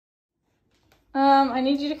I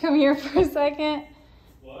need you to come here for a second.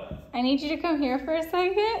 What? I need you to come here for a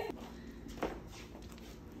second.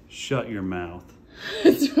 Shut your mouth.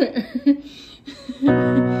 I swear.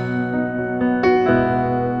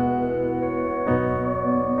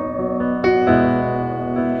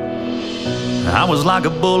 I was like a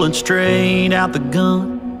bullet straight out the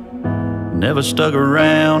gun. Never stuck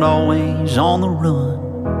around, always on the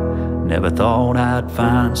run. Never thought I'd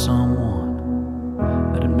find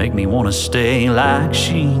someone that'd make me want to stay like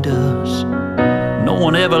she does. No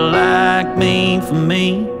one ever liked me for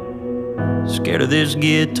me. Scared of this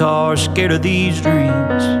guitar, scared of these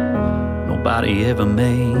dreams. Nobody ever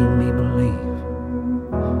made me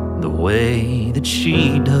believe the way that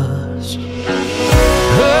she does.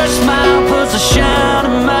 Her smile puts a shine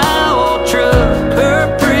in my old truck.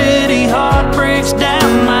 Her pretty heart breaks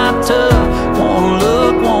down my tub. Won't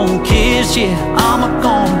look, won't kiss, yeah, I'm a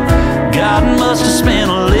gone. God must have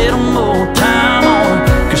spent a little more time on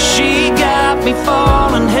her, 'cause she got me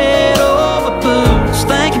falling head over boots,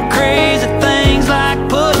 thinking crazy things like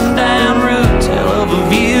putting down roots. Hell of a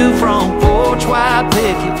view from porch, white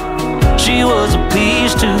picket. She was a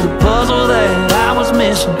piece to the puzzle that I was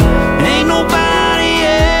missing. Ain't nobody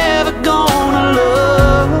ever gonna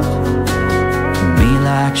love me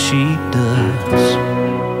like she does.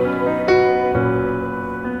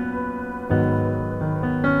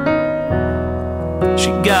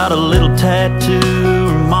 She got a little tattoo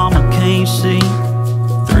her mama can't see,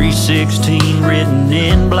 316 written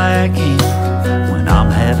in black ink. When I'm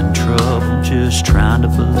having trouble just trying to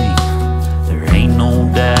believe, there ain't no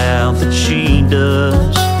doubt that she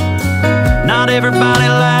does. Not everybody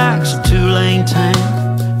likes a two-lane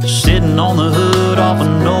town, sitting on the hood off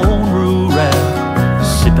an old route route,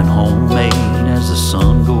 sipping homemade as the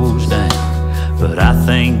sun goes down. But I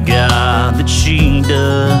thank God that she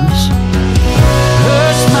does.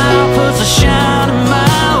 Her smile puts a shine in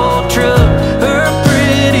my old truck. Her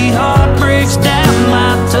pretty heart breaks down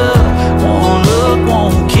my tub. Won't look,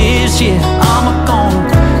 won't kiss, yeah, I'm a gone.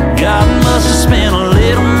 God must have spent a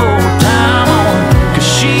little more time on her, 'cause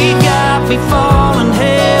she got me falling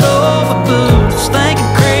head over boots,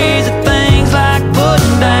 thinking crazy things like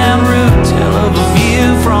putting down roots. Hell of a view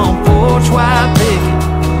from porch, white picket.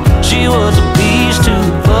 She was a piece to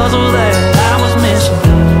the puzzle that I was missing.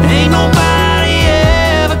 Ain't nobody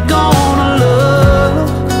ever gonna love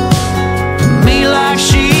me like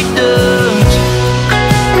she does.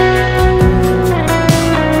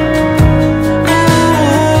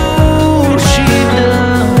 Ooh, she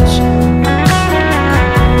does.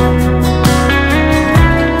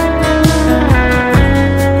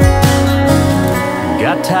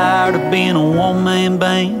 Got tired of being a one-man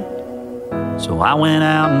band, so I went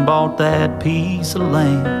out and bought that piece of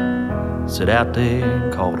land, sit out there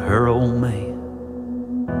and called her old man.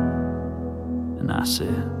 And I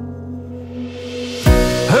said,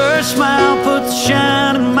 her smile puts a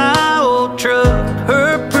shine in my old truck.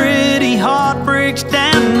 Her pretty heart breaks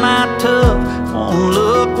down my tub. Won't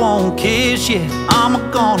look, won't kiss, yeah, I'm a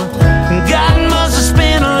goner. God must have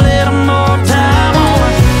spent a little more time on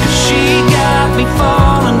her, 'cause she got me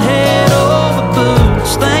falling head over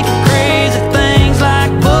boots, thinking crazy things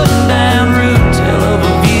like putting down roots. Hell of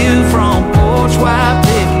a view from porch, white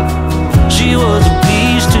picket. She was a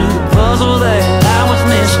piece to the puzzle that I was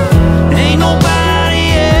missing. Ain't nobody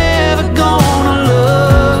ever gonna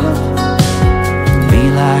love me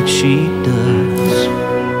like she does.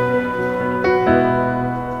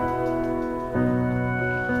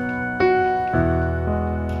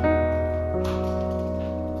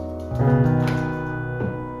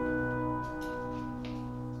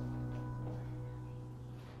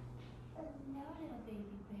 Hello, little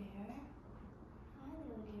baby bear. Hi,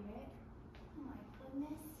 little lyric. Oh my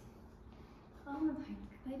goodness. Oh my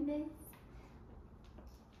goodness.